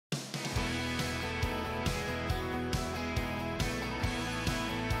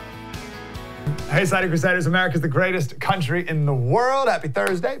Hey, Slater Crusaders, America's the greatest country in the world. Happy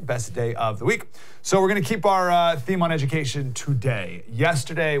Thursday, best day of the week. So we're going to keep our theme on education today.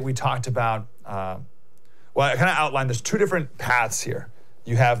 Yesterday, we talked about, I kind of outlined there's two different paths here.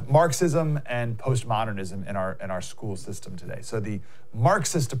 You have Marxism and postmodernism in our school system today. So the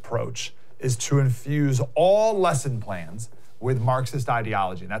Marxist approach is to infuse all lesson plans with Marxist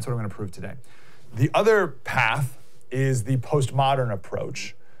ideology, and that's what I'm going to prove today. The other path is the postmodern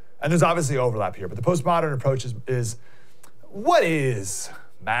approach. And there's obviously overlap here, but the postmodern approach is what is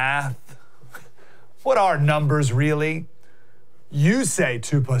math? What are numbers really? You say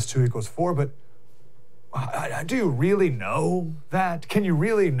 2 + 2 = 4, but do you really know that? Can you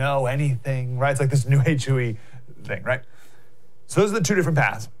really know anything, right? It's like this new age thing, right? So those are the two different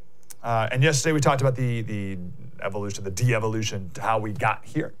paths. And yesterday we talked about the evolution, the de-evolution, to how we got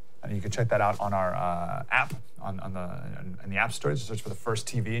here. And you can check that out on our app, in the App Store. Just search for The First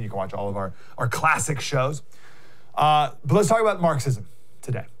TV, and you can watch all of our classic shows. But let's talk about Marxism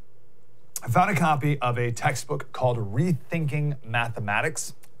today. I found a copy of a textbook called Rethinking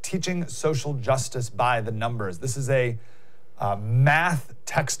Mathematics, Teaching Social Justice by the Numbers. This is a math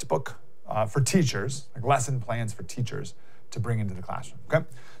textbook for teachers, like lesson plans for teachers to bring into the classroom, okay?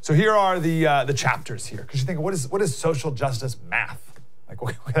 So here are the chapters here, because you think, what is social justice math? Like,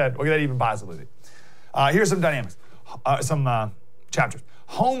 what could that even possibly be? Here's some dynamics, some chapters.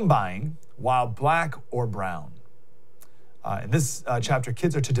 Home buying while black or brown. In this chapter,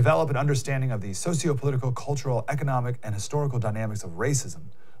 kids are to develop an understanding of the socio-political, cultural, economic, and historical dynamics of racism,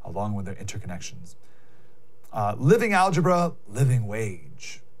 along with their interconnections. Living algebra, living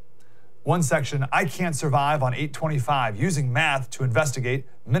wage. One section, I can't survive on $8.25, using math to investigate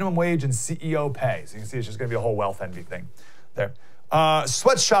minimum wage and CEO pay. So you can see it's just going to be a whole wealth envy thing there.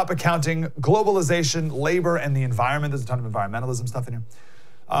 Sweatshop accounting, globalization, labor, and the environment. There's a ton of environmentalism stuff in here.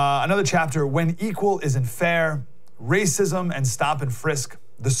 Another chapter, when equal isn't fair, racism and stop and frisk,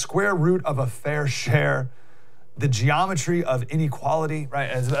 the square root of a fair share, the geometry of inequality, right?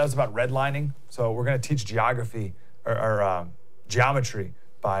 And that's about redlining. So we're going to teach geography or geometry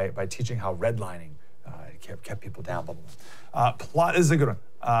by teaching how redlining kept people down. Blah, blah, blah. Plot, this is a good one.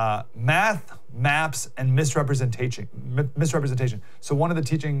 Math, maps, and misrepresentation. So one of the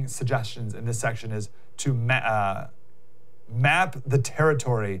teaching suggestions in this section is to map the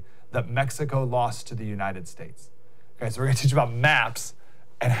territory that Mexico lost to the United States. Okay, so we're going to teach about maps,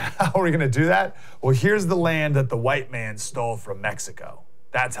 and how are we going to do that? Well, here's the land that the white man stole from Mexico.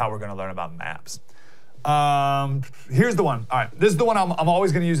 That's how we're going to learn about maps. Here's the one. All right, this is the one I'm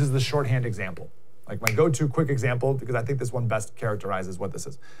always going to use as the shorthand example. Like my go-to quick example, because I think this one best characterizes what this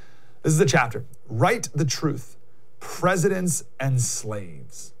is. This is a chapter, Write the Truth, Presidents and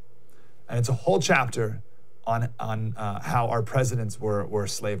Slaves. And it's a whole chapter on how our presidents were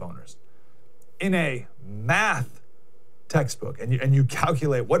slave owners. In a math textbook, and you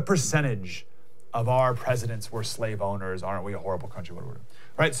calculate what percentage of our presidents were slave owners. Aren't we a horrible country? What are we doing?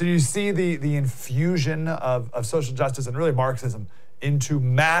 Right, so you see the infusion of social justice and really Marxism into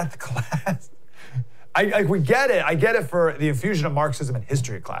math class. We get it. I get it for the infusion of Marxism in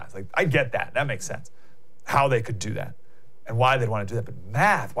history class. Like, I get that. That makes sense. How they could do that and why they'd want to do that. But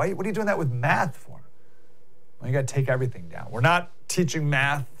math, what are you doing that with math for? Well, you got to take everything down. We're not teaching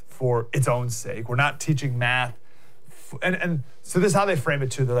math for its own sake. We're not teaching math. And so this is how they frame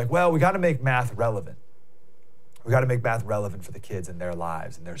it too. They're like, well, we got to make math relevant. We got to make math relevant for the kids and their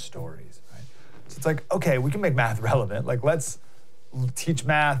lives and their stories, right? So it's like, okay, we can make math relevant. Like, let's teach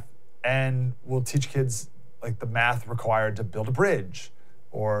math. And we'll teach kids like the math required to build a bridge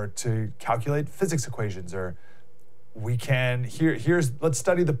or to calculate physics equations, or we can, let's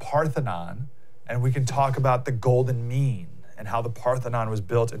study the Parthenon, and we can talk about the golden mean and how the Parthenon was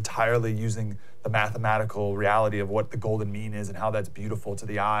built entirely using the mathematical reality of what the golden mean is and how that's beautiful to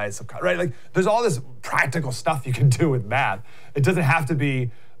the eyes, right? Like, there's all this practical stuff you can do with math. It doesn't have to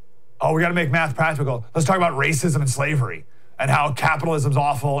be, oh, we got to make math practical. Let's talk about racism and slavery and how capitalism's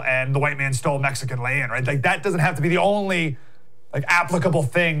awful and the white man stole Mexican land, right? Like, that doesn't have to be the only like applicable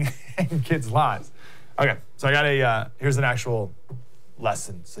thing in kids' lives. Okay, so I got here's an actual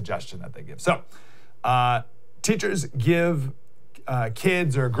lesson suggestion that they give. So teachers give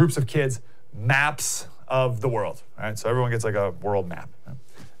kids or groups of kids maps of the world, right? So everyone gets like a world map, right?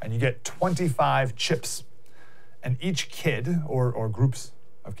 And you get 25 chips. And each kid or groups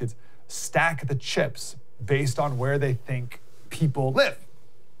of kids stack the chips based on where they think people live,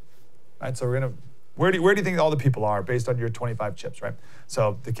 right? So where do you think all the people are based on your 25 chips, right?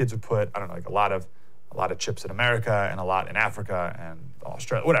 So the kids would put, I don't know, like a lot of chips in America and a lot in Africa and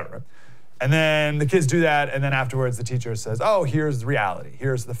Australia, whatever, right? And then the kids do that, and then afterwards the teacher says, oh, here's reality.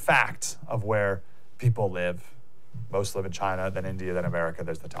 Here's the fact of where people live. Most live in China, then India, then America.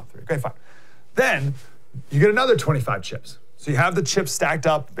 There's the top 3. Okay, fine. Then you get another 25 chips. So you have the chips stacked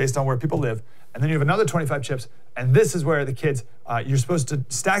up based on where people live, and then you have another 25 chips, and this is where the kids, you're supposed to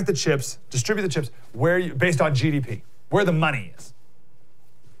stack the chips, distribute the chips, based on GDP, where the money is.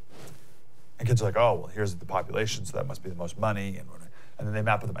 And kids are like, oh, well, here's the population, so that must be the most money, and then they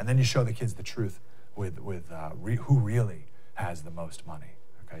map with them. And then you show the kids the truth with who really has the most money.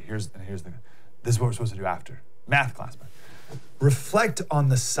 Okay, this is what we're supposed to do after math class. Reflect on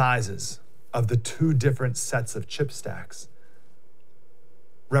the sizes of the 2 different sets of chip stacks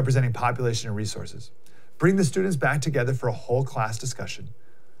representing population and resources. Bring the students back together for a whole class discussion.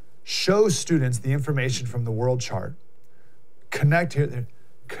 Show students the information from the world chart. Connect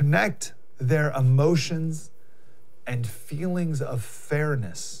their emotions and feelings of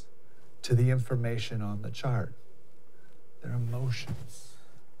fairness to the information on the chart. Their emotions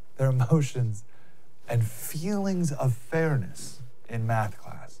and feelings of fairness in math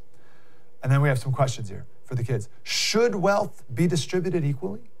class. And then we have some questions here for the kids. Should wealth be distributed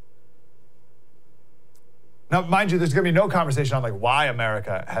equally? Now, mind you, there's going to be no conversation on like why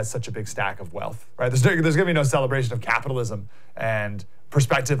America has such a big stack of wealth, right? There's going to be no celebration of capitalism and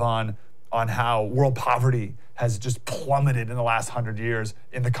perspective on how world poverty has just plummeted in the last 100 years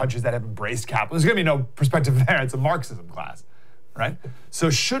in the countries that have embraced capitalism. There's going to be no perspective there. It's a Marxism class, right? So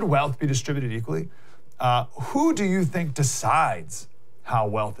should wealth be distributed equally? Who do you think decides how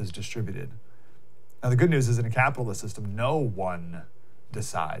wealth is distributed? Now, the good news is in a capitalist system, no one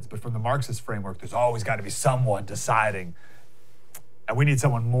decides. But from the Marxist framework, there's always got to be someone deciding. And we need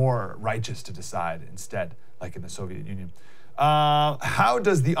someone more righteous to decide instead, like in the Soviet Union. How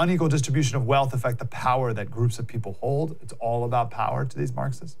does the unequal distribution of wealth affect the power that groups of people hold? It's all about power to these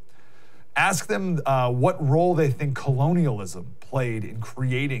Marxists. Ask them what role they think colonialism played in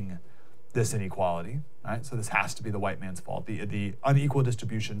creating this inequality, right? So this has to be the white man's fault. The unequal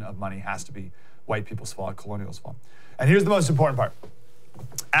distribution of money has to be white people's fault, colonials' fault. And here's the most important part.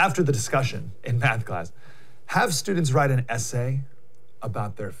 After the discussion in math class, have students write an essay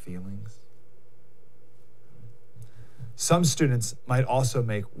about their feelings. Some students might also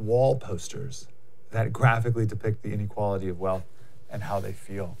make wall posters that graphically depict the inequality of wealth and how they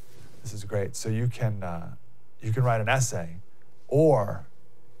feel. This is great. So you can write an essay or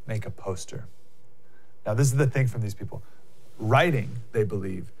make a poster. Now, this is the thing from these people. Writing, they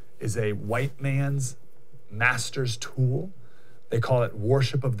believe, is a white man's master's tool. They call it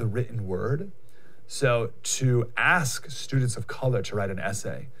worship of the written word. So to ask students of color to write an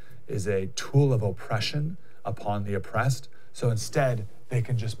essay is a tool of oppression upon the oppressed. So instead, they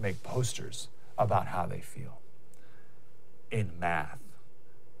can just make posters about how they feel in math.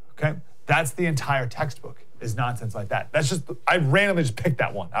 Okay? That's the entire textbook, is nonsense like that. That's just, I randomly just picked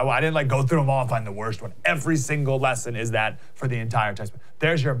that one. I didn't like go through them all and find the worst one. Every single lesson is that for the entire textbook.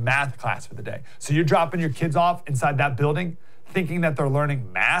 There's your math class for the day. So you're dropping your kids off inside that building thinking that they're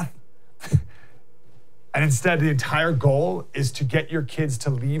learning math. And instead, the entire goal is to get your kids to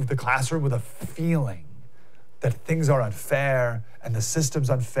leave the classroom with a feeling that things are unfair and the system's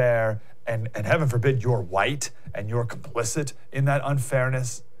unfair, and heaven forbid you're white and you're complicit in that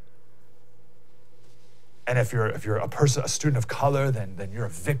unfairness. And if you're a student of color, then you're a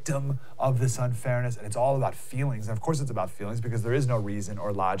victim of this unfairness. And it's all about feelings. And of course it's about feelings because there is no reason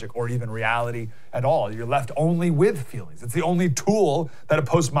or logic or even reality at all. You're left only with feelings. It's the only tool that a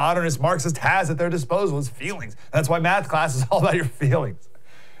postmodernist Marxist has at their disposal is feelings. That's why math class is all about your feelings.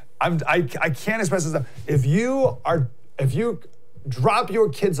 I can't express this enough. If you drop your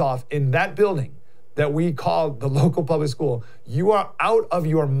kids off in that building that we call the local public school, you are out of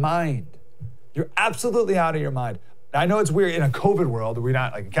your mind. You're absolutely out of your mind. Now, I know it's weird in a COVID world. We're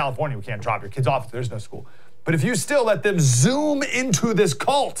not, like in California, we can't drop your kids off if there's no school. But if you still let them zoom into this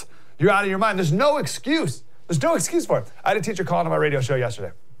cult, you're out of your mind. There's no excuse. There's no excuse for it. I had a teacher call on my radio show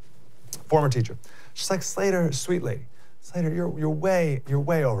yesterday, former teacher. She's like, Slater, sweet lady. Slater, you're way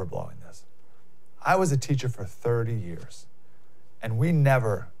overblowing this. I was a teacher for 30 years. And we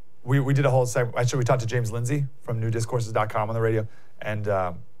did a whole segment. Actually, we talked to James Lindsay from newdiscourses.com on the radio.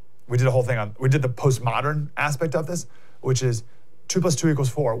 And we did a whole thing we did the postmodern aspect of this, which is 2 + 2 =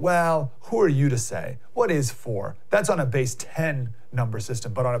 4. Well, who are you to say? What is 4? That's on a base 10 number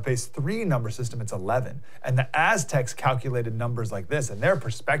system, but on a base 3 number system, it's 11. And the Aztecs calculated numbers like this, and their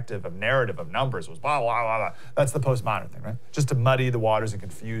perspective of narrative of numbers was blah, blah, blah, blah. That's the postmodern thing, right? Just to muddy the waters and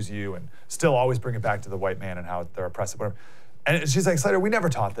confuse you and still always bring it back to the white man and how they're oppressive, whatever. And she's like, Slater, we never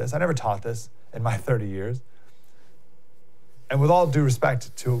taught this. I never taught this in my 30 years. And with all due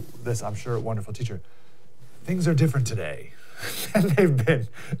respect to this, I'm sure, wonderful teacher, things are different today than they've been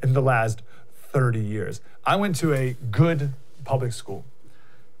in the last 30 years. I went to a good public school,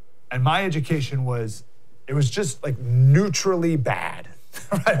 and my education was just like neutrally bad.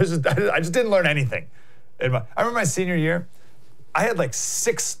 Right? I just didn't learn anything. I remember my senior year, I had like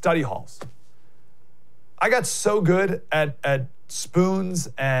 6 study halls. I got so good at spoons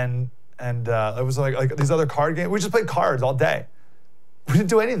and it was like these other card games. We just played cards all day. We didn't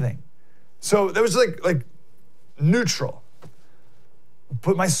do anything. So there was like neutral.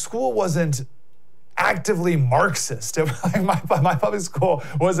 But my school wasn't actively Marxist. my public school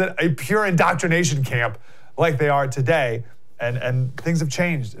wasn't a pure indoctrination camp like they are today. And things have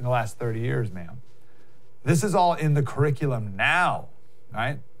changed in the last 30 years, ma'am. This is all in the curriculum now,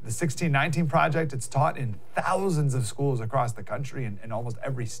 right? The 1619 Project, it's taught in thousands of schools across the country and in almost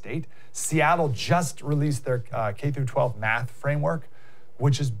every state. Seattle just released their K through 12 math framework,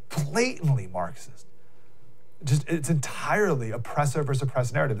 which is blatantly Marxist. It's entirely oppressor versus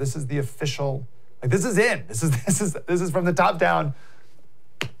oppressed narrative. This is the official, this is in. This is from the top down,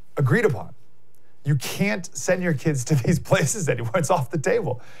 agreed upon. You can't send your kids to these places anymore. It's off the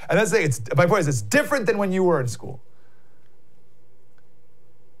table. And that's the thing. My point is, it's different than when you were in school.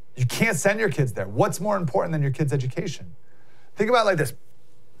 You can't send your kids there. What's more important than your kids' education? Think about it like this.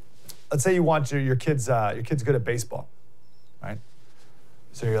 Let's say you want your kid's good at baseball, right?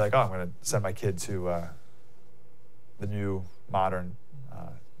 So you're like, oh, I'm going to send my kid to the new modern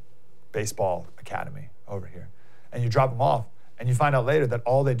baseball academy over here. And you drop them off, and you find out later that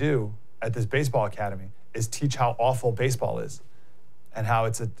all they do at this baseball academy is teach how awful baseball is and how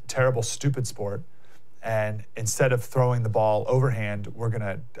it's a terrible, stupid sport. And instead of throwing the ball overhand, we're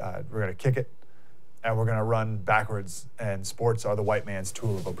gonna kick it, and we're gonna run backwards. And sports are the white man's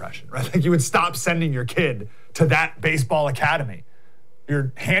tool of oppression, right? Like, you would stop sending your kid to that baseball academy.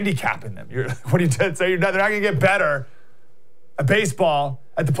 You're handicapping them. What do you say? They're not gonna get better at baseball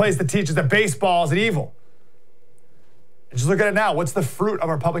at the place that teaches that baseball is an evil. And just look at it now. What's the fruit of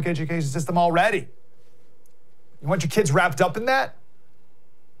our public education system already? You want your kids wrapped up in that?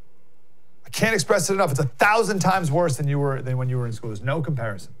 I can't express it enough. It's 1,000 times worse than when you were in school. There's no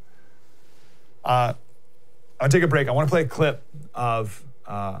comparison. I'll take a break. I want to play a clip of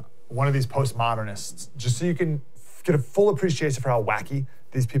one of these postmodernists, just so you can get a full appreciation for how wacky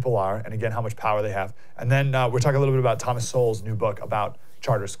these people are, and again, how much power they have. And then we're talking a little bit about Thomas Sowell's new book about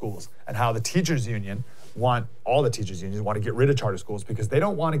charter schools and how all the teachers' unions want to get rid of charter schools because they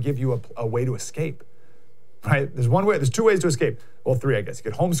don't want to give you a way to escape, right? There's 2 ways to escape. Well, 3, I guess. You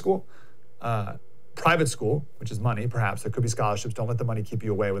could homeschool, private school, which is money, perhaps. There could be scholarships. Don't let the money keep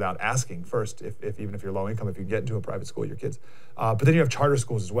you away without asking first, even if you're low income, if you get into a private school, your kids. But then you have charter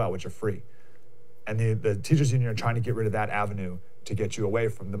schools as well, which are free. And the teachers union are trying to get rid of that avenue to get you away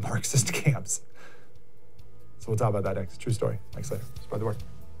from the Marxist camps. So we'll talk about that next. True story. Thanks, Slater. Spread the word.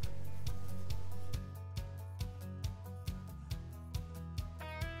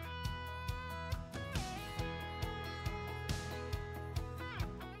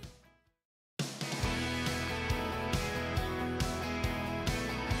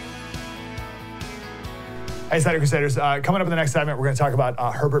 Hey, Slater Crusaders. Coming up in the next segment, we're going to talk about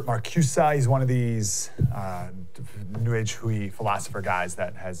Herbert Marcuse. He's one of these New Age Hui philosopher guys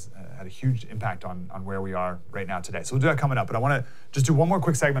that has had a huge impact on where we are right now today. So we'll do that coming up. But I want to just do one more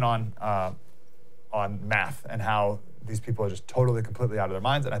quick segment on math and how these people are just totally, completely out of their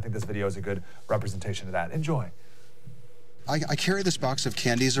minds. And I think this video is a good representation of that. Enjoy. I carry this box of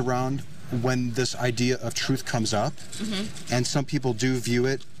candies around when this idea of truth comes up, and some people do view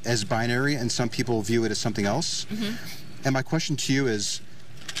it as binary, and some people view it as something else. And my question to you is,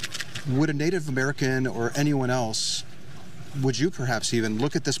 would a Native American or anyone else, would you perhaps even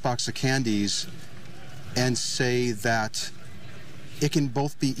look at this box of candies and say that it can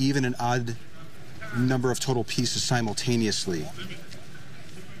both be even and odd number of total pieces simultaneously?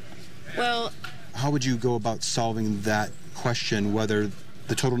 Well, how would you go about solving that question, whether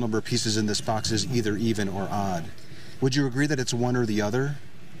the total number of pieces in this box is either even or odd? Would you agree that it's one or the other?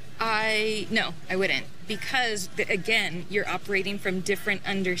 No, I wouldn't, because again, you're operating from different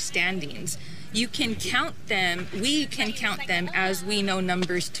understandings. You can count them, we can count them as we know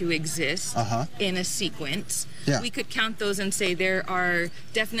numbers to exist in a sequence. Yeah. We could count those and say there are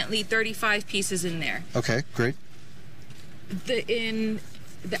definitely 35 pieces in there. Okay, great. The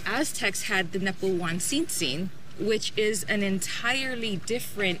Aztecs had the Nepuhuansitsin, which is an entirely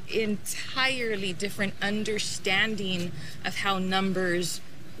different understanding of how numbers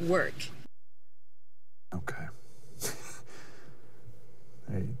work. Okay.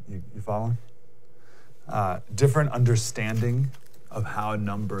 Hey, you following? different understanding of how a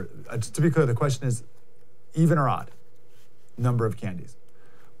number, just to be clear, the question is even or odd number of candies.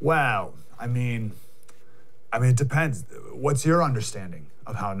 Well, I mean, it depends. What's your understanding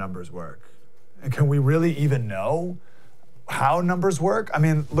of how numbers work? And can we really even know how numbers work? I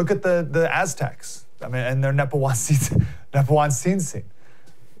mean, look at the Aztecs. I mean, and their Nepomuceno.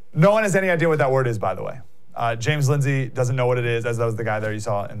 No one has any idea what that word is, by the way. James Lindsay doesn't know what it is, as that was the guy there you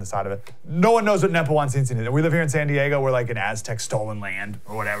saw in the side of it. No one knows what Nepomuceno is. We live here in San Diego. We're like in Aztec stolen land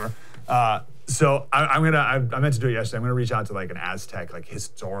or whatever. So I meant to do it yesterday. I'm gonna reach out to like an Aztec like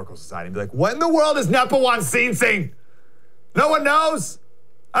historical society and be like, what in the world is Nepomuceno? No one knows.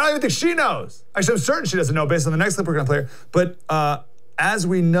 I don't even think she knows. Actually, I'm certain she doesn't know based on the next clip we're gonna play here. But as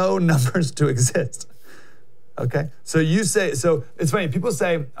we know numbers to exist, okay? So you say, so it's funny, people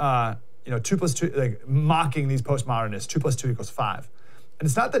say, 2 plus 2, like mocking these postmodernists, 2 plus 2 equals 5. And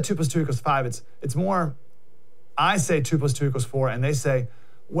it's not that 2 plus 2 equals 5, it's more, I say 2 plus 2 equals 4, and they say,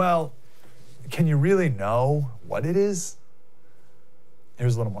 well, can you really know what it is?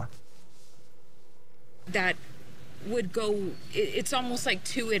 Here's a little more. That would go, it's almost like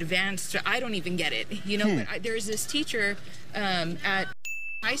too advanced. I don't even get it. But there's this teacher at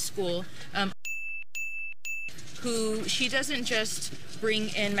high school who, she doesn't just bring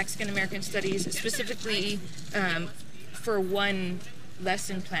in Mexican American studies specifically for one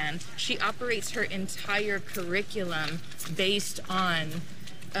lesson plan. She operates her entire curriculum based on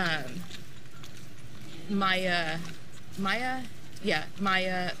Maya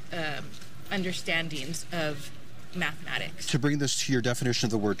understandings of mathematics. To bring this to your definition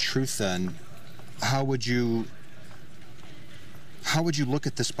of the word truth, then, how would you look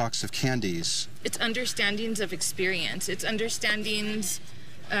at this box of candies? It's understandings of experience. It's understandings,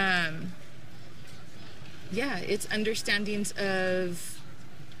 it's understandings of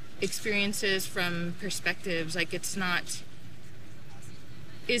experiences from perspectives. Like, it's not,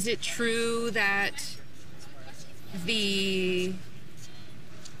 is it true that the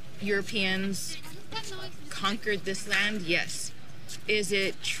Europeans conquered this land? Yes. Is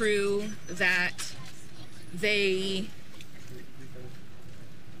it true that they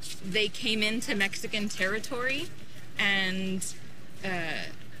came into Mexican territory and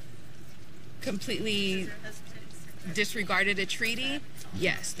completely disregarded a treaty?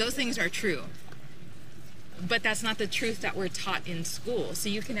 Yes, those things are true. But that's not the truth that we're taught in school. So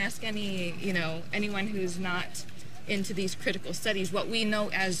you can ask anyone who's not into these critical studies, what we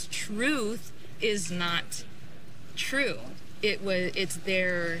know as truth is not true. It's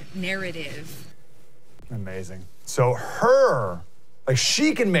their narrative. Amazing. So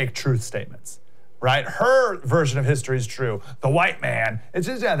she can make truth statements, right? Her version of history is true. The white man, it's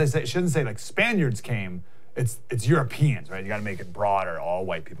just, she doesn't say like Spaniards came. It's Europeans, right? You got to make it broader, all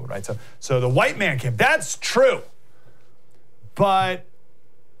white people, right? So the white man came. That's true. But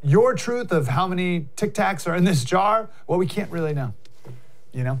your truth of how many Tic Tacs are in this jar, well, we can't really know.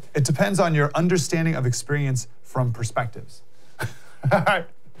 It depends on your understanding of experience from perspectives. All right.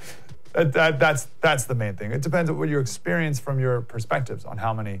 That's the main thing. It depends on what you experience from your perspectives on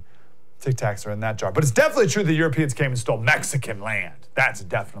how many Tic Tacs are in that jar. But it's definitely true that Europeans came and stole Mexican land. That's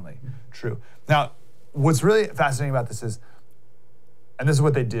definitely true. Now, what's really fascinating about this is, and this is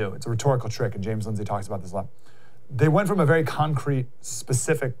what they do, it's a rhetorical trick, and James Lindsay talks about this a lot. They went from a very concrete,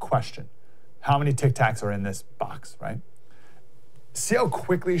 specific question. How many Tic Tacs are in this box, right? See how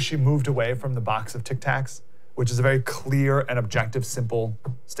quickly she moved away from the box of Tic Tacs, which is a very clear and objective, simple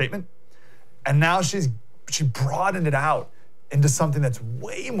statement. And now she broadened it out into something that's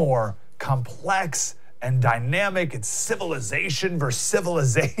way more complex and dynamic. It's civilization versus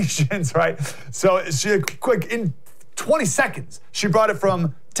civilizations, right? So in 20 seconds, she brought it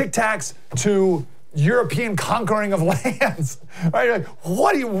from Tic Tacs to European conquering of lands, right? You're like,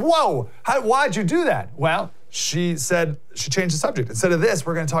 why'd you do that? Well, she said, she changed the subject. Instead of this,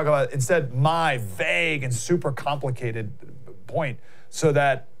 we're gonna talk about my vague and super complicated point, so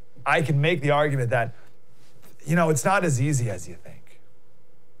that I can make the argument that, it's not as easy as you think,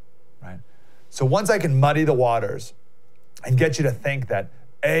 right? So once I can muddy the waters and get you to think that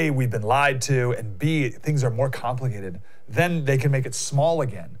A, we've been lied to, and B, things are more complicated, then they can make it small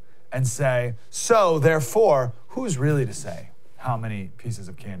again and say, so therefore, who's really to say how many pieces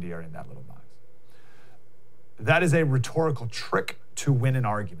of candy are in that little box? That is a rhetorical trick to win an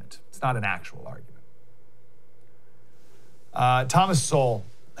argument. It's not an actual argument. Thomas Sowell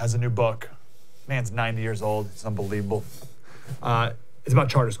has a new book. Man's 90 years old. It's unbelievable. It's about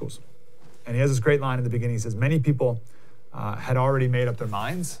charter schools. And he has this great line in the beginning. He says, many people had already made up their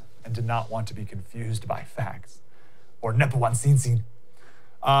minds and did not want to be confused by facts or Nepomuceno.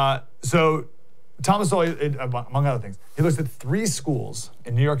 So Thomas Sowell, among other things, he looks at 3 schools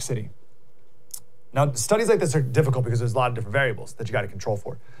in New York City. Now, studies like this are difficult because there's a lot of different variables that you got to control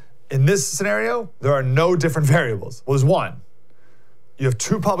for. In this scenario, there are no different variables. Well, there's one. You have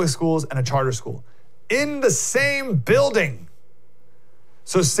 2 public schools and a charter school in the same building.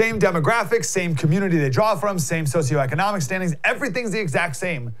 So same demographics, same community they draw from, same socioeconomic standings, everything's the exact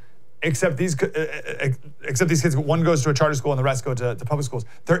same, except these kids, one goes to a charter school and the rest go to public schools.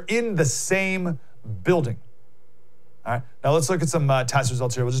 They're in the same building. All right, now let's look at some test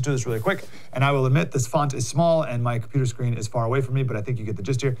results here. We'll just do this really quick. And I will admit this font is small and my computer screen is far away from me, but I think you get the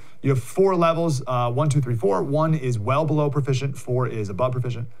gist here. You have 4 levels, 1, 2, 3, 4. 1 is well below proficient, 4 is above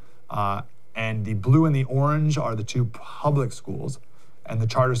proficient. And the blue and the orange are the 2 public schools, and the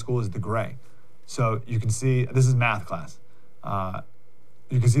charter school is the gray. So you can see, this is math class.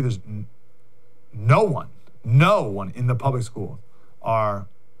 You can see there's no one in the public school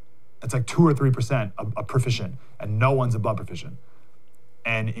it's like 2 or 3% of proficient, and no one's above proficient.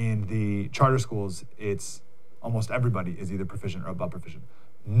 And in the charter schools, it's almost everybody is either proficient or above proficient.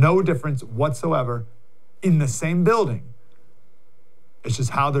 No difference whatsoever in the same building. It's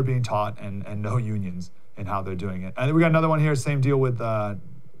just how they're being taught and no unions in how they're doing it. And we got another one here, same deal with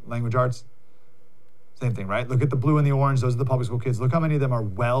language arts. Same thing, right? Look at the blue and the orange. Those are the public school kids. Look how many of them are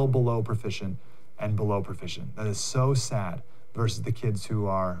well below proficient and below proficient. That is so sad versus the kids who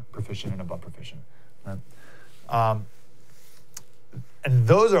are proficient and above proficient, right? And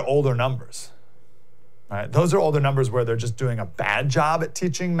those are older numbers, right? Those are older numbers where they're just doing a bad job at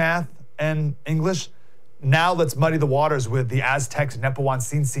teaching math and English. Now let's muddy the waters with the Aztecs,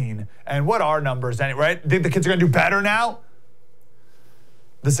 Nepomucen, and what are numbers, right? Think the kids are gonna do better now?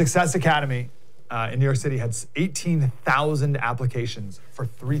 The Success Academy in New York City had 18,000 applications for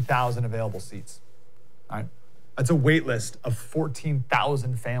 3,000 available seats, all right? That's a wait list of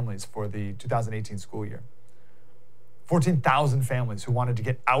 14,000 families for the 2018 school year. 14,000 families who wanted to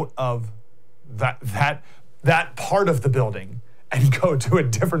get out of that part of the building and go to a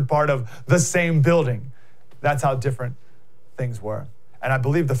different part of the same building. That's how different things were. And I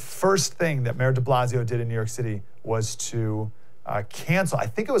believe the first thing that Mayor de Blasio did in New York City was to cancel, I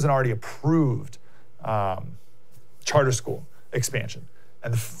think it was an already approved charter school expansion.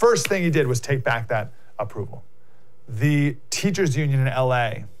 And the first thing he did was take back that approval. The teachers union in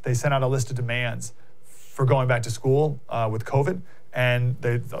LA, they sent out a list of demands for going back to school with COVID, and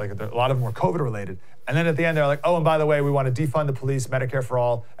a lot of them were COVID related. And then at the end, they're like, oh, and by the way, we want to defund the police, Medicare for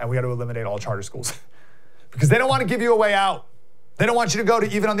all, and we got to eliminate all charter schools. Because they don't want to give you a way out. They don't want you to go to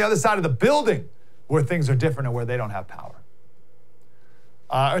even on the other side of the building where things are different and where they don't have power.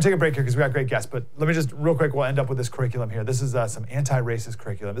 I'm going to take a break here because we got great guests, but let me just real quick, we'll end up with this curriculum here. This is some anti-racist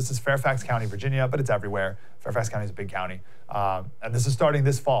curriculum. This is Fairfax County, Virginia, but it's everywhere. Fairfax County is a big county. And this is starting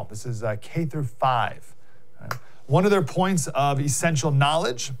this fall. This is K through 5. One of their points of essential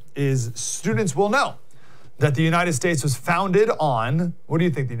knowledge is students will know that the United States was founded on, what do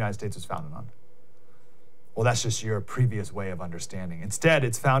you think the United States was founded on? Well, that's just your previous way of understanding. Instead,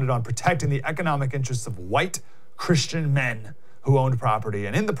 it's founded on protecting the economic interests of white Christian men who owned property,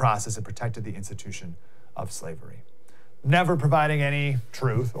 and in the process, it protected the institution of slavery. Never providing any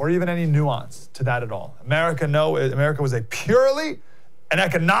truth or even any nuance to that at all. America was a purely an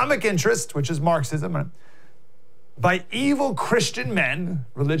economic interest, which is Marxism, by evil Christian men,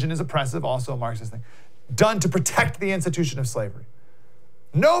 religion is oppressive, also a Marxist thing, done to protect the institution of slavery.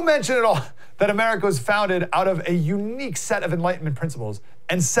 No mention at all that America was founded out of a unique set of Enlightenment principles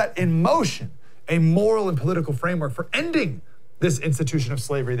and set in motion a moral and political framework for ending this institution of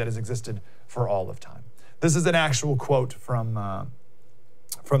slavery that has existed for all of time. This is an actual quote from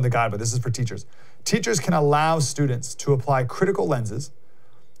the guidebook. This is for teachers. Teachers can allow students to apply critical lenses,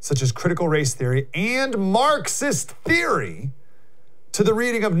 such as critical race theory and Marxist theory, to the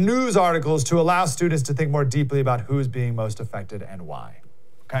reading of news articles to allow students to think more deeply about who is being most affected and why.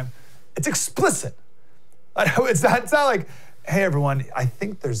 Okay? It's explicit. It's not like, hey, everyone, I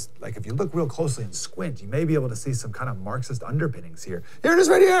think there's, like, if you look real closely and squint, you may be able to see some kind of Marxist underpinnings here. Here it is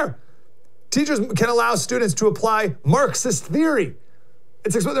right here. Teachers can allow students to apply Marxist theory.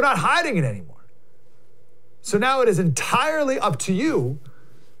 It's explicit. They're not hiding it anymore. So now it is entirely up to you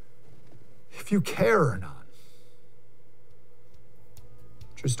if you care or not.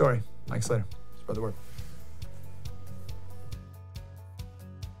 True story. Mike Slater. Spread the word.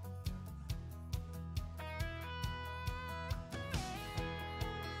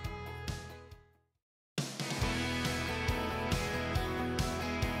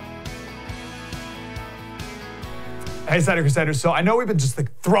 Hey, Slater Crusaders. So I know we've been just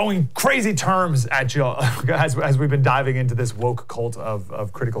like throwing crazy terms at you as we've been diving into this woke cult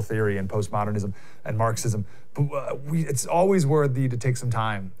of critical theory and postmodernism and Marxism. But it's always worthy to take some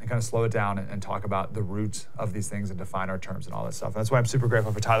time and kind of slow it down and talk about the root of these things and define our terms and all that stuff. And that's why I'm super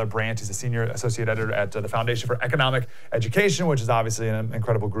grateful for Tyler Brandt. He's a senior associate editor at the Foundation for Economic Education, which is obviously an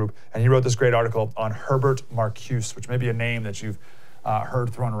incredible group. And he wrote this great article on Herbert Marcuse, which may be a name that you've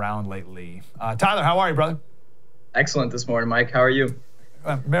heard thrown around lately. Tyler, how are you, brother? Excellent this morning, Mike. How are you?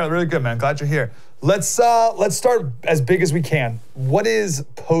 Really good, man. Glad you're here. Let's start as big as we can. What is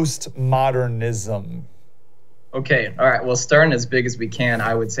postmodernism? Okay, all right. Well, starting as big as we can,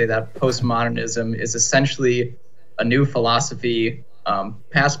 I would say that postmodernism is essentially a new philosophy,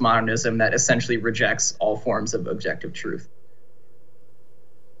 past modernism, that essentially rejects all forms of objective truth.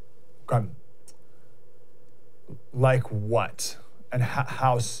 Okay. Like what? And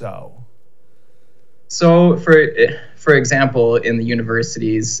how so? So, for example, in the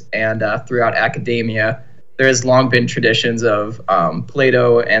universities and throughout academia, there has long been traditions of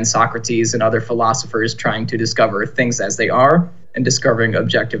Plato and Socrates and other philosophers trying to discover things as they are and discovering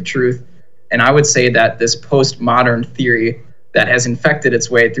objective truth. And I would say that this postmodern theory that has infected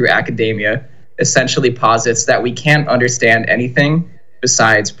its way through academia essentially posits that we can't understand anything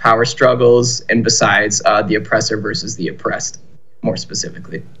besides power struggles and besides the oppressor versus the oppressed, more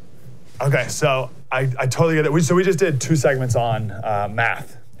specifically. Okay, so I totally get it. So we just did 2 segments on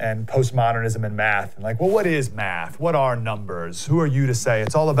math and postmodernism and math. And like, well, what is math? What are numbers? Who are you to say?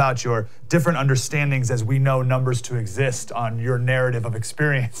 It's all about your different understandings as we know numbers to exist on your narrative of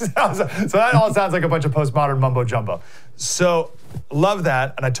experience. So that all sounds like a bunch of postmodern mumbo jumbo. So love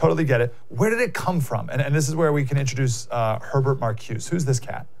that, and I totally get it. Where did it come from? And this is where we can introduce Herbert Marcuse. Who's this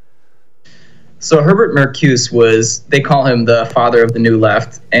cat? So Herbert Marcuse they call him the father of the New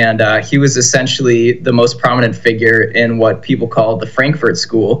Left, and he was essentially the most prominent figure in what people call the Frankfurt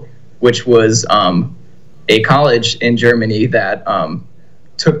School, which was a college in Germany that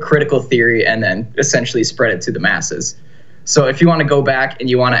took critical theory and then essentially spread it to the masses. So if you want to go back and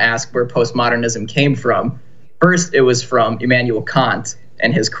you want to ask where postmodernism came from, first it was from Immanuel Kant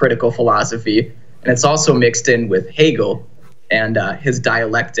and his critical philosophy, and it's also mixed in with Hegel and his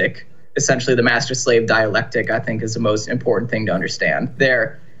dialectic. Essentially, the master-slave dialectic, I think, is the most important thing to understand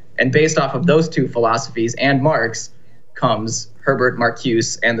there. And based off of those 2 philosophies and Marx comes Herbert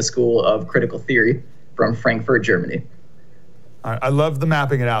Marcuse and the School of Critical Theory from Frankfurt, Germany. All right, I love the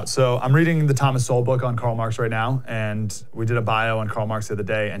mapping it out. So I'm reading the Thomas Sowell book on Karl Marx right now, and we did a bio on Karl Marx the other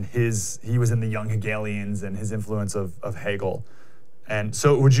day, and he was in the Young Hegelians and his influence of Hegel. And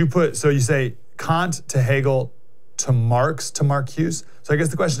so you say Kant to Hegel to Marx to Marcuse. So I guess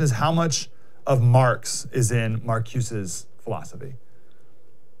the question is, how much of Marx is in Marcuse's philosophy?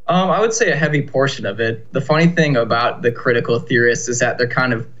 I would say a heavy portion of it. The funny thing about the critical theorists is that they're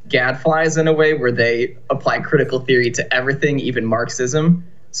kind of gadflies in a way, where they apply critical theory to everything, even Marxism.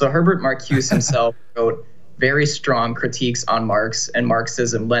 So Herbert Marcuse himself wrote very strong critiques on Marx and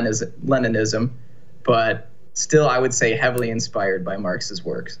Marxism, Leninism, but still I would say heavily inspired by Marx's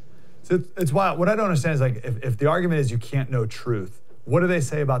works. So it's wild. What I don't understand is, like, if the argument is you can't know truth, what do they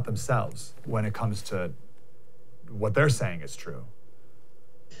say about themselves when it comes to what they're saying is true?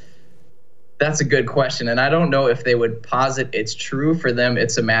 That's a good question. And I don't know if they would posit it's true. For them,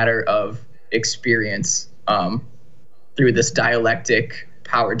 it's a matter of experience through this dialectic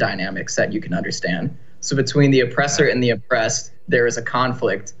power dynamics that you can understand. So between the oppressor and the oppressed, there is a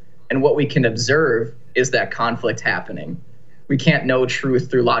conflict. And what we can observe is that conflict happening. We can't know truth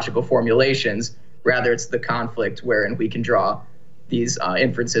through logical formulations. Rather, it's the conflict wherein we can draw these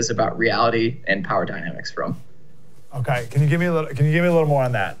inferences about reality and power dynamics from. Okay, can you give me a little more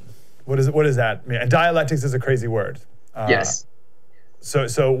on that? What does that mean? And dialectics is a crazy word. Yes.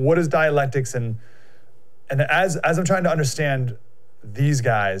 So what is dialectics? And as I'm trying to understand these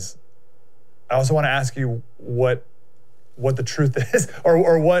guys, I also want to ask you what the truth is,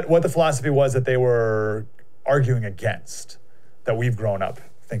 or what the philosophy was that they were arguing against, that we've grown up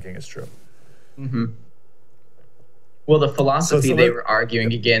thinking is true. Mm-hmm. Well, the philosophy they were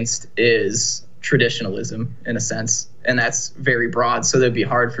arguing against is traditionalism, in a sense, and that's very broad, so that'd be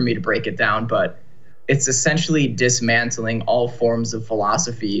hard for me to break it down, but it's essentially dismantling all forms of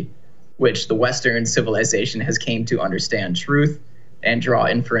philosophy which the Western civilization has came to understand truth and draw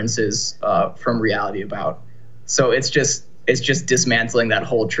inferences from reality about. So it's just dismantling that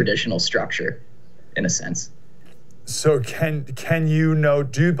whole traditional structure, in a sense. So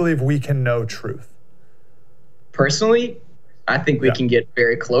do you believe we can know truth? Personally, I think we can get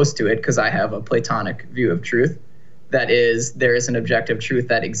very close to it because I have a Platonic view of truth. That is, there is an objective truth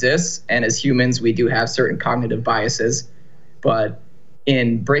that exists. And as humans, we do have certain cognitive biases. But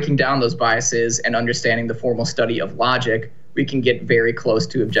in breaking down those biases and understanding the formal study of logic, we can get very close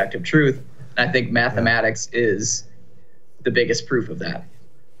to objective truth. And I think mathematics is the biggest proof of that.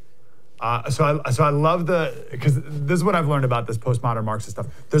 So I love because this is what I've learned about this postmodern Marxist stuff.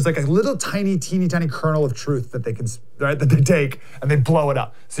 There's like a little teeny tiny kernel of truth that they can, right, that they take and they blow it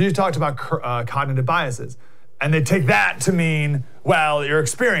up. So you talked about cognitive biases, and they take that to mean, well, your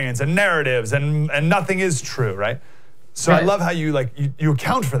experience and narratives and nothing is true, right? So right. I love how you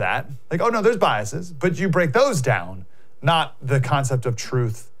account for that. Like, oh no, there's biases, but you break those down, not the concept of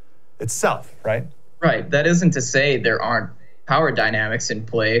truth itself, right? Right. That isn't to say there aren't power dynamics in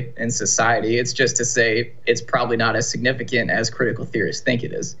play in society. It's just to say it's probably not as significant as critical theorists think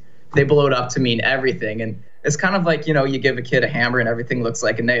it is. They blow it up to mean everything. And it's kind of like, you give a kid a hammer and everything looks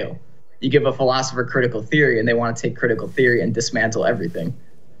like a nail. You give a philosopher critical theory and they want to take critical theory and dismantle everything.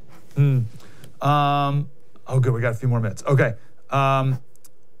 Oh, good. We got a few more minutes. Okay. We're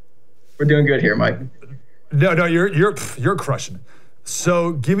doing good here, Mike. No, you're crushing it.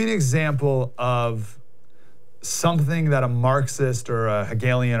 So give me an example of something that a Marxist or a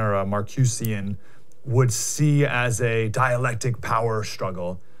Hegelian or a Marcusian would see as a dialectic power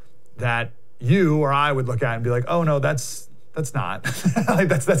struggle that you or I would look at and be like, oh no, that's not. Like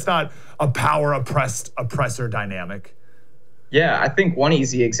that's not a power oppressor dynamic. Yeah, I think one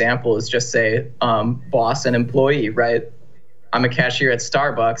easy example is just say boss and employee, right? I'm a cashier at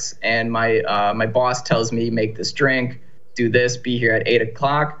Starbucks and my boss tells me make this drink, do this, be here at 8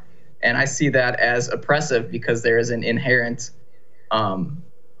 o'clock. And I see that as oppressive because there is an inherent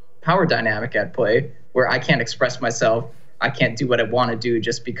power dynamic at play where I can't express myself. I can't do what I want to do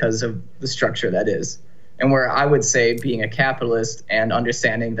just because of the structure that is. And where I would say being a capitalist and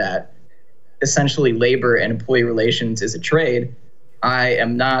understanding that essentially labor and employee relations is a trade, I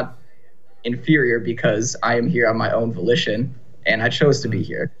am not inferior because I am here on my own volition and I chose to be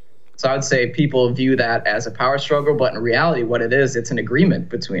here. So I would say people view that as a power struggle, but in reality, what it is, it's an agreement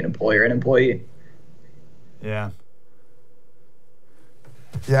between employer and employee. Yeah.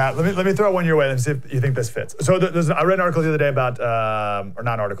 Yeah, let me throw one your way and see if you think this fits. So I read an article the other day about, or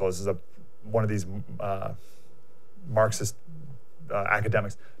not an article, this is one of these Marxist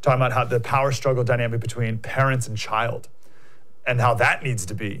academics talking about how the power struggle dynamic between parents and child and how that needs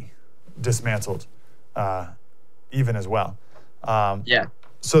to be dismantled even as well. Yeah.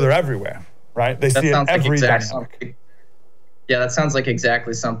 So they're everywhere, right? They see it every dynamic. Yeah, that sounds like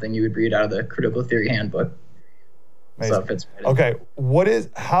exactly something you would read out of the Critical Theory Handbook. Amazing. So it fits right Okay,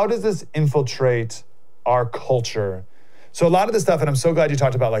 how does this infiltrate our culture? So a lot of this stuff, and I'm so glad you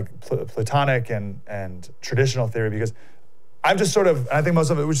talked about like Platonic and traditional theory, because I've just I think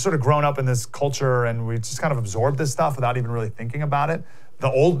most of it, we've just sort of grown up in this culture and we just kind of absorbed this stuff without even really thinking about it.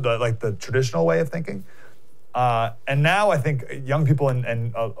 The traditional way of thinking. And now I think young people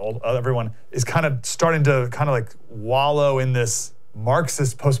and everyone is kind of starting to wallow in this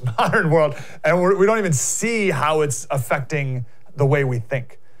Marxist postmodern world, and we don't even see how it's affecting the way we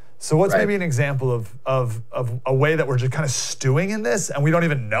think. So what's maybe an example of a way that we're just kind of stewing in this and we don't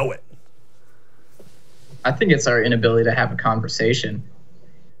even know it? I think it's our inability to have a conversation.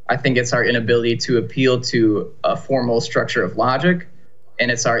 I think it's our inability to appeal to a formal structure of logic. And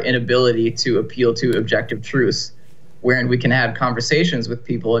it's our inability to appeal to objective truths, wherein we can have conversations with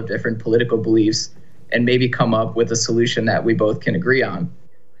people of different political beliefs and maybe come up with a solution that we both can agree on.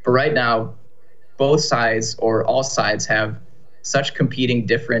 But right now, both sides or all sides have such competing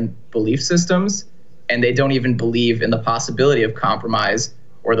different belief systems, and they don't even believe in the possibility of compromise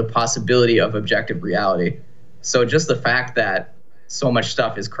or the possibility of objective reality. So just the fact that so much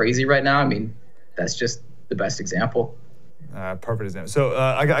stuff is crazy right now, I mean, that's just the best example. Perfect example. So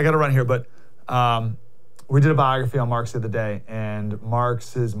I got to run here, but we did a biography on Marx the other day, and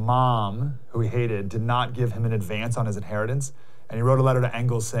Marx's mom, who he hated, did not give him an advance on his inheritance. And he wrote a letter to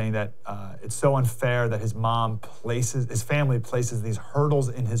Engels saying that it's so unfair that his family places these hurdles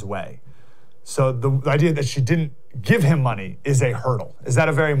in his way. So the idea that she didn't give him money is a hurdle. Is that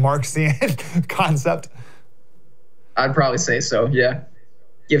a very Marxian concept? I'd probably say so, yeah.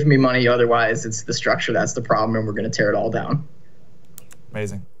 Give me money, otherwise it's the structure that's the problem and we're going to tear it all down.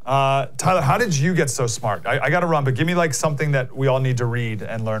 Amazing. Tyler, how did you get so smart? I got to run, but give me like something that we all need to read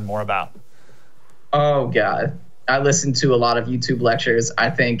and learn more about. Oh, God. I listen to a lot of YouTube lectures. I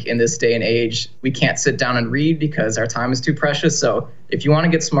think in this day and age, we can't sit down and read because our time is too precious. So if you want to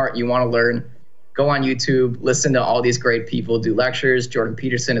get smart, you want to learn, go on YouTube, listen to all these great people do lectures. Jordan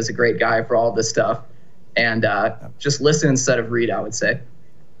Peterson is a great guy for all of this stuff. And just listen instead of read, I would say.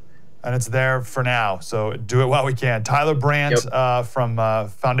 and it's there for now. So do it while we can. Tyler Brandt from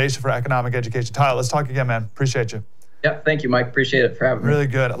Foundation for Economic Education. Tyler, let's talk again, man. Appreciate you. Yep, thank you, Mike. Appreciate it for having me. Really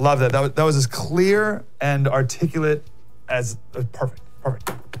good. I love that. That was as clear and articulate as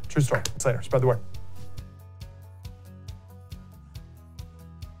perfect. True story. Slater, spread the word.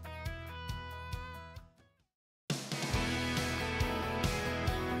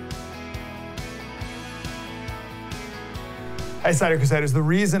 Hey, Slater Crusaders, the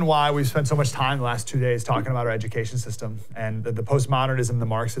reason why we've spent so much time the last 2 days talking about our education system and the postmodernism, the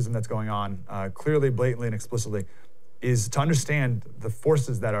Marxism that's going on, clearly, blatantly, and explicitly, is to understand the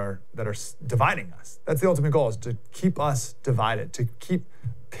forces that are dividing us. That's the ultimate goal, is to keep us divided, to keep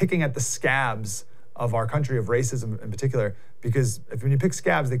picking at the scabs of our country, of racism in particular, because when you pick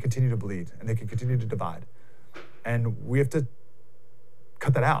scabs, they continue to bleed and they can continue to divide. And we have to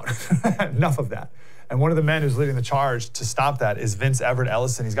cut that out. Enough of that. And one of the men who's leading the charge to stop that is Vince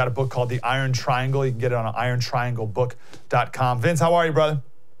Ellison. He's got a book called The Iron Triangle. You can get it on irontrianglebook.com. Vince, how are you, brother?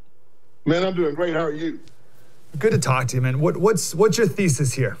 Man, I'm doing great. How are you? Good to talk to you, man. What's your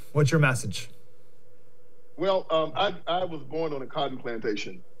thesis here? What's your message? Well, I was born on a cotton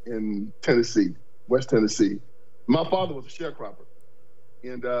plantation in Tennessee, West Tennessee. My father was a sharecropper.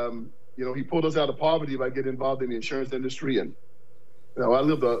 And, he pulled us out of poverty by getting involved in the insurance industry. And I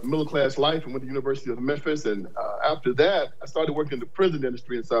lived a middle-class life and went to the University of Memphis. And after that, I started working in the prison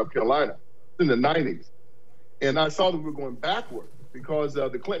industry in South Carolina in the 90s. And I saw that we were going backward because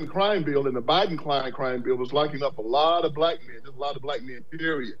the Clinton crime bill and the Biden crime bill was locking up a lot of black men, just a lot of black men,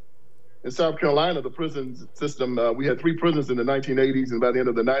 period. In South Carolina, the prison system, we had 3 prisons in the 1980s, and by the end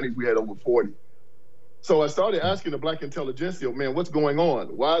of the 90s, we had over 40. So I started asking the black intelligentsia, man, what's going on?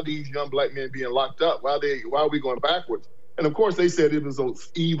 Why are these young black men being locked up? Why are we going backwards? And of course, they said it was those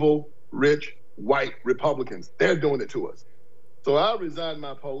evil, rich, white Republicans. They're doing it to us. So I resigned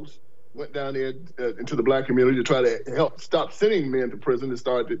my post, went down there into the black community to try to help stop sending men to prison and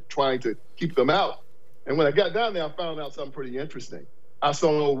started trying to keep them out. And when I got down there, I found out something pretty interesting. I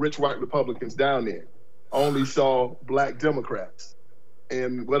saw no rich white Republicans down there. I only saw black Democrats.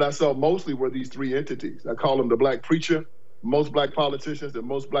 And what I saw mostly were these 3 entities. I call them the black preacher, most black politicians, and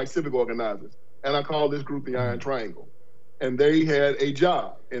most black civic organizers. And I call this group the Iron Triangle. And they had a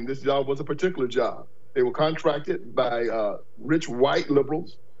job, and this job was a particular job. They were contracted by rich white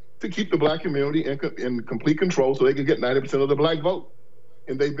liberals to keep the black community in complete control so they could get 90% of the black vote.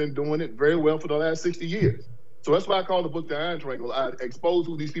 And they've been doing it very well for the last 60 years. So that's why I call the book The Iron Triangle. I expose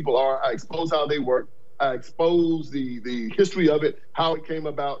who these people are. I expose how they work. I expose the history of it, how it came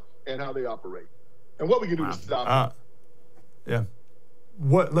about, and how they operate. And what we can do to stop it. Yeah.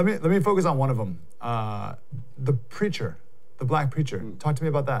 Let me focus on one of them. The preacher. The black preacher. Talk to me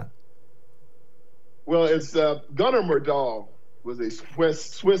about that. Well, it's Gunnar Myrdal was a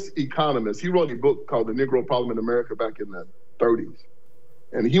Swiss economist. He wrote a book called The Negro Problem in America back in the 30s.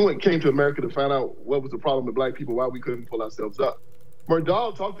 And he came to America to find out what was the problem with black people, why we couldn't pull ourselves up.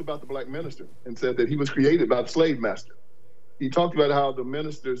 Myrdal talked about the black minister and said that he was created by the slave master. He talked about how the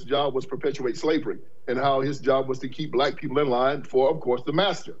minister's job was perpetuate slavery and how his job was to keep black people in line for, of course, the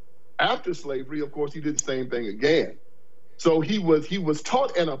master. After slavery, of course, he did the same thing again. So he was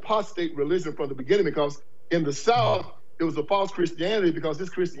taught an apostate religion from the beginning because in the South, it was a false Christianity because this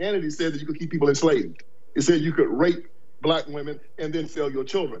Christianity said that you could keep people enslaved. It said you could rape black women and then sell your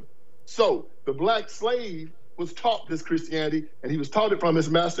children. So the black slave was taught this Christianity, and he was taught it from his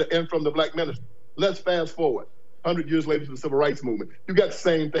master and from the black minister. Let's fast forward 100 years later to the Civil Rights Movement. You got the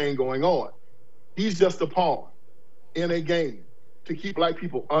same thing going on. He's just a pawn in a game to keep black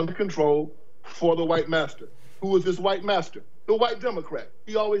people under control for the white master. Who is this white master? The white Democrat.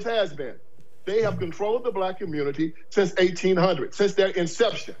 He always has been. They have controlled the black community since 1800, since their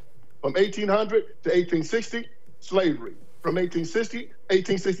inception. From 1800 to 1860, slavery. From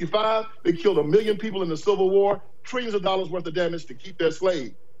 1865, they killed 1 million people in the Civil War, trillions of dollars worth of damage to keep their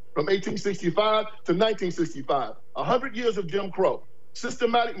slaves. From 1865 to 1965, 100 years of Jim Crow,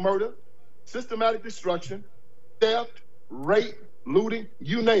 systematic murder, systematic destruction, theft, rape, looting,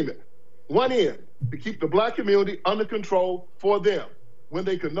 you name it. One end, to keep the black community under control for them. When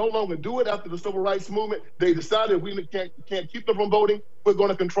they could no longer do it after the Civil Rights Movement, they decided we can't keep them from voting, we're going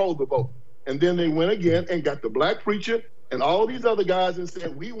to control the vote. And then they went again and got the black preacher and all these other guys and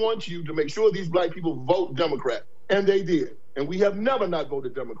said, we want you to make sure these black people vote Democrat. And they did. And we have never not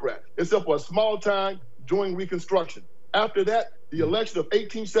voted Democrat, except for a small time during Reconstruction. After that, the election of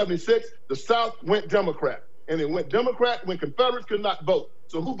 1876, the South went Democrat. And it went Democrat when Confederates could not vote.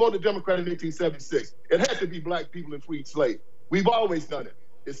 So who voted Democrat in 1876? It had to be black people and freed slaves. We've always done it.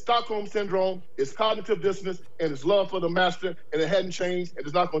 It's Stockholm Syndrome, it's cognitive dissonance, and it's love for the master, and it hadn't changed, and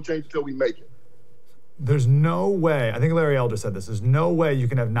it's not going to change until we make it. There's no way, I think Larry Elder said this, there's no way you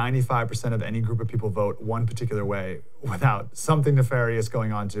can have 95% of any group of people vote one particular way without something nefarious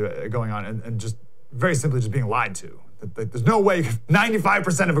going on and just very simply just being lied to. There's no way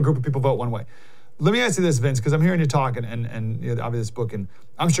 95% of a group of people vote one way. Let me ask you this, Vince, because I'm hearing you talk and you know, obviously this book, and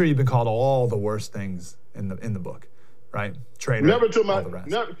I'm sure you've been called all the worst things in the book, right? Traitor, never to my, all the rest.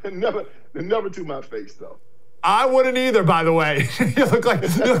 Never to my face, though. I wouldn't either, by the way. you look like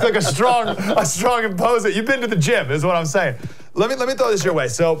a strong imposer. You've been to the gym, is what I'm saying. Let me throw this your way.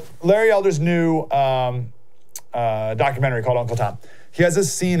 So Larry Elder's new documentary called Uncle Tom. He has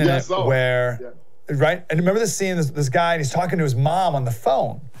this scene in it where, right? And remember this scene? This guy, and he's talking to his mom on the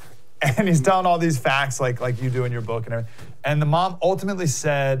phone, and he's telling all these facts like you do in your book and everything. And the mom ultimately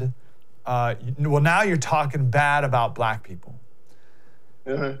said, "Well, now you're talking bad about black people."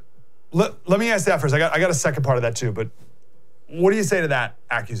 Uh-huh. Let me ask that first. I got a second part of that too, but what do you say to that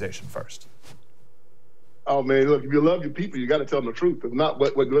accusation first? Oh man, look, if you love your people, you got to tell them the truth. If not,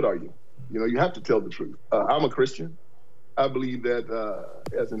 what good are you? You know, you have to tell the truth. I'm a Christian. I believe that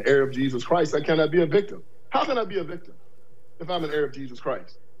as an heir of Jesus Christ, I cannot be a victim. How can I be a victim if I'm an heir of Jesus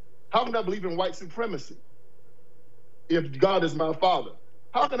Christ? How can I believe in white supremacy if God is my father?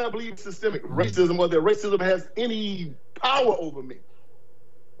 How can I believe systemic racism or that racism has any power over me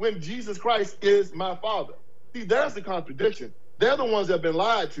when Jesus Christ is my father? See, there's the contradiction. They're the ones that have been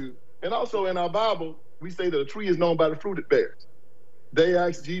lied to. And also in our Bible, we say that a tree is known by the fruit it bears. They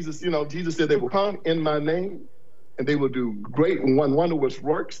asked Jesus, you know, Jesus said they will come in my name and they will do great and wondrous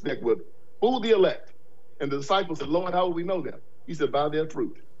works that would fool the elect. And the disciples said, Lord, how will we know them? He said, by their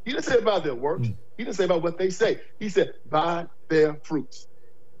fruit. He didn't say by their works. He didn't say about what they say. He said, by their fruits.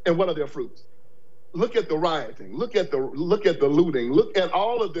 And what are their fruits? Look at the rioting. Look at the looting. Look at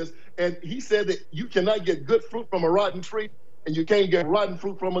all of this. And he said that you cannot get good fruit from a rotten tree, and you can't get rotten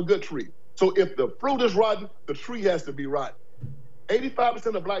fruit from a good tree. So if the fruit is rotten, the tree has to be rotten.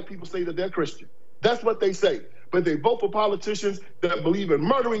 85% of black people say that they're Christian. That's what they say. But they vote for politicians that believe in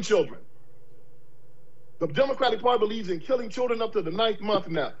murdering children. The Democratic Party believes in killing children up to the 9th month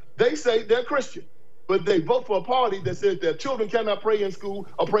now. They say they're Christian, but they vote for a party that says that children cannot pray in school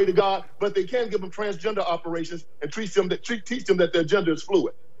or pray to God, but they can give them transgender operations and teach them that their gender is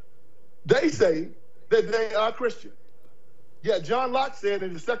fluid. They say that they are Christian. Yet John Locke said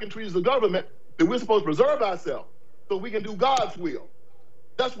in the second treatise of government that we're supposed to preserve ourselves so we can do God's will.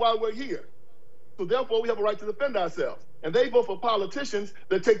 That's why we're here. So therefore, we have a right to defend ourselves. And they vote for politicians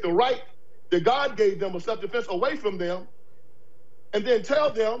that take the right that God gave them of self-defense away from them, and then tell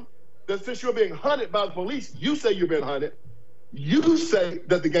them that since you're being hunted by the police, you say you're being hunted, you say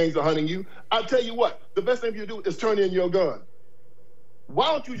that the gangs are hunting you. I tell you what, the best thing you do is turn in your gun.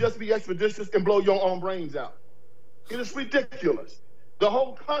 Why don't you just be expeditious and blow your own brains out? It is ridiculous. The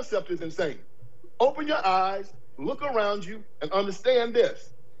whole concept is insane. Open your eyes, look around you, and understand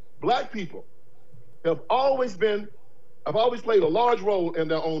this. Black people have always played a large role in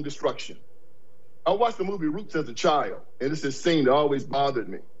their own destruction. I watched the movie Roots as a child, and it's this scene that always bothered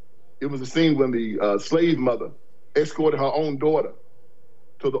me. It was a scene when the slave mother escorted her own daughter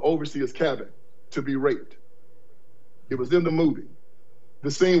to the overseer's cabin to be raped. It was in the movie. The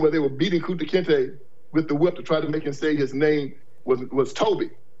scene where they were beating Kunta Kinte with the whip to try to make him say his name was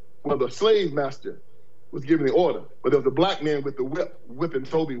Toby, where the slave master was giving the order, but there was a black man with the whip, whipping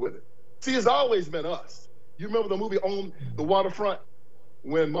Toby with it. See, it's always been us. You remember the movie On the Waterfront?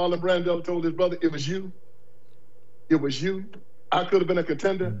 When Marlon Brando told his brother, it was you. It was you. I could have been a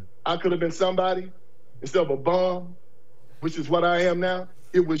contender. I could have been somebody instead of a bum, which is what I am now.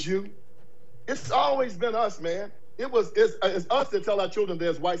 It was you. It's always been us, man. It's us that tell our children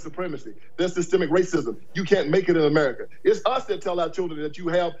there's white supremacy, there's systemic racism. You can't make it in America. It's us that tell our children that you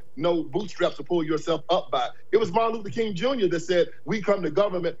have no bootstraps to pull yourself up by. It was Martin Luther King Jr. that said, we come to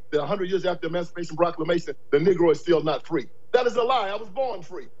government that 100 years after the Emancipation Proclamation, the Negro is still not free. That is a lie. I was born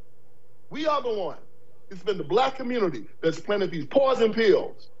free. We are the one. It's been the black community that's planted these poison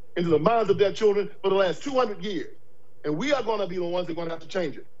pills into the minds of their children for the last 200 years. And we are going to be the ones that are going to have to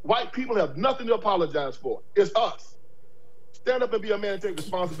change it. White people have nothing to apologize for. It's us. Stand up and be a man and take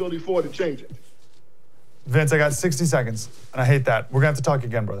responsibility for it and change it. Vince, I got 60 seconds, and I hate that. We're going to have to talk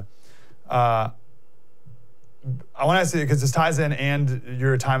again, brother. I want to ask you, because this ties in and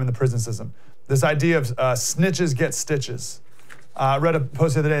your time in the prison system, this idea of snitches get stitches. I read a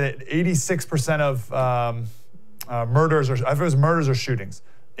post the other day that 86% of murders, or I think it was murders or shootings,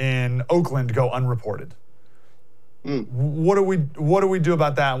 in Oakland go unreported. What do we do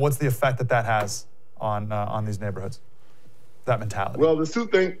about that, and what's the effect that has on these neighborhoods? that mentality? Well, there's two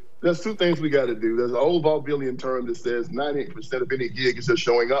things we got to do. There's an old vaudevillian term that says 98% of any gig is just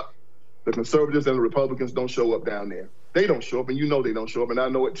showing up. The conservatives and the Republicans don't show up down there. They don't show up, and you know they don't show up, and I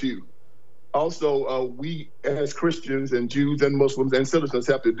know it too. Also, we as Christians and Jews and Muslims and citizens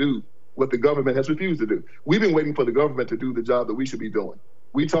have to do what the government has refused to do. We've been waiting for the government to do the job that we should be doing.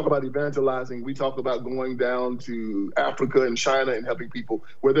 We talk about evangelizing. We talk about going down to Africa and China and helping people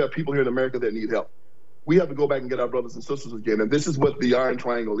where there are people here in America that need help. We have to go back and get our brothers and sisters again. And this is what the Iron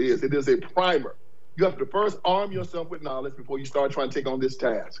Triangle is. It is a primer. You have to first arm yourself with knowledge before you start trying to take on this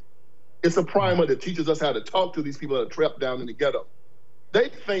task. It's a primer that teaches us how to talk to these people that are trapped down in the ghetto. They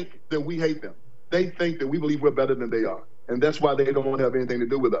think that we hate them. They think that we believe we're better than they are. And that's why they don't want to have anything to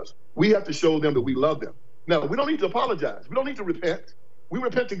do with us. We have to show them that we love them. Now, we don't need to apologize. We don't need to repent. We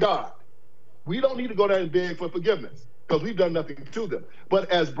repent to God. We don't need to go down and beg for forgiveness because we've done nothing to them.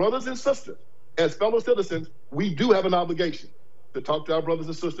 But as brothers and sisters, as fellow citizens, we do have an obligation to talk to our brothers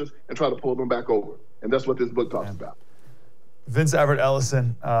and sisters and try to pull them back over. And that's what this book talks about. Vince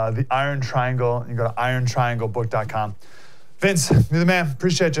Ellison, The Iron Triangle. You can go to irontrianglebook.com. Vince, you're the man.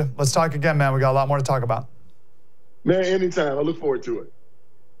 Appreciate you. Let's talk again, man. We got a lot more to talk about. Man, anytime. I look forward to it.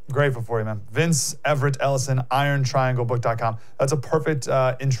 Grateful for you, man. Vince Ellison, irontrianglebook.com. That's a perfect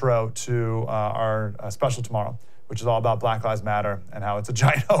intro to our special tomorrow, which is all about Black Lives Matter and how it's a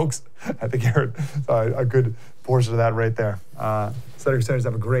giant hoax. I think you heard a good portion of that right there. Slater,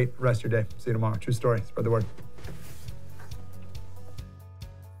 have a great rest of your day. See you tomorrow. True story. Spread the word.